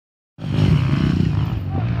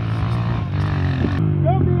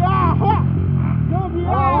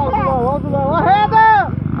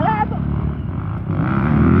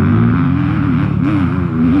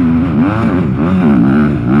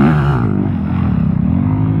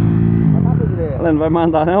Ela não vai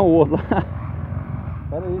mandar não, o outro lá.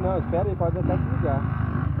 Espera aí, não, espera aí, pode até desligar.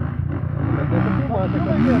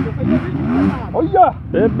 Olha!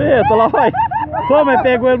 Rebenta, lá vai. Só, mas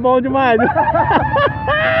pegou ele bom demais.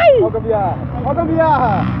 Ó a gambiarra! Ó a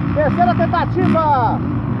gambiarra! Terceira tentativa!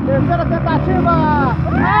 Terceira tentativa!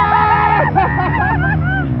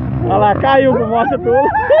 Olha lá, caiu, mostra tudo.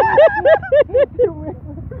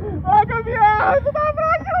 Ó a gambiarra! Isso tá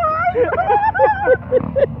fraco demais!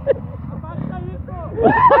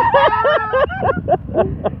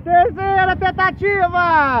 Terceira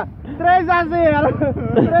tentativa! 3-0!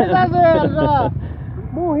 3-0 já!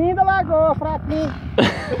 Burrinho da Lagoa, fraquinho!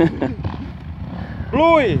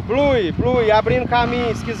 Blue, abrindo caminho,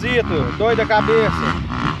 esquisito, doido da cabeça.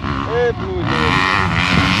 Ei, Blue,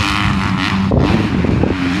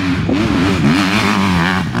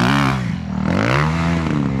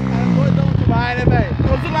 é doidão demais, né, velho?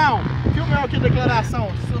 Ô, Trilhão, filma eu aqui a declaração.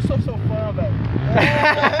 Eu sou seu fã, velho.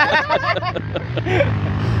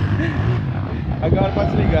 Agora pode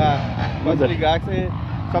desligar. Pode desligar que você...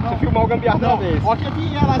 Só pra você filmar o gambiarra da vez. Ó que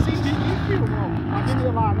aqui ela sem vídeo e filma.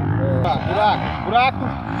 Aquele lá, né? Buraco.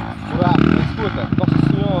 Escuta. Nossa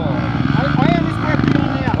senhora. Olha ele escorpião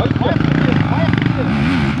nela.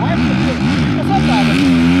 Olha aqui. Fica soltada.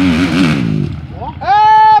 Ó.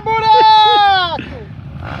 Buraco!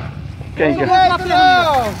 Quem que é?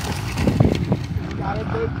 Cara, é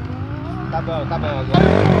doido. Tá bom agora.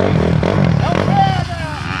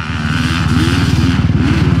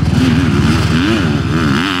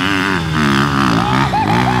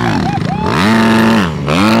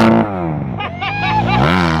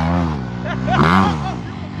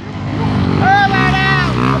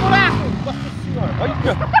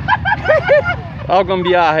 Olha o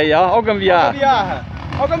gambiarra aí, olha o gambiarra.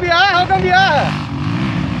 Olha o gambiarra.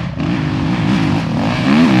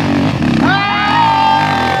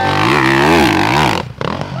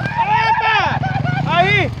 Eita!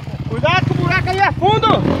 Aí, cuidado que o buraco ali é fundo.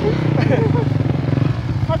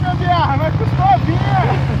 Olha a gambiarra, vai custar a vinha.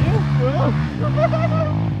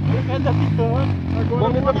 Ele tá pitando.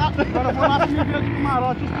 Agora eu vou lá pro Rio Grande do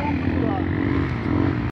Marote e estou muito lá.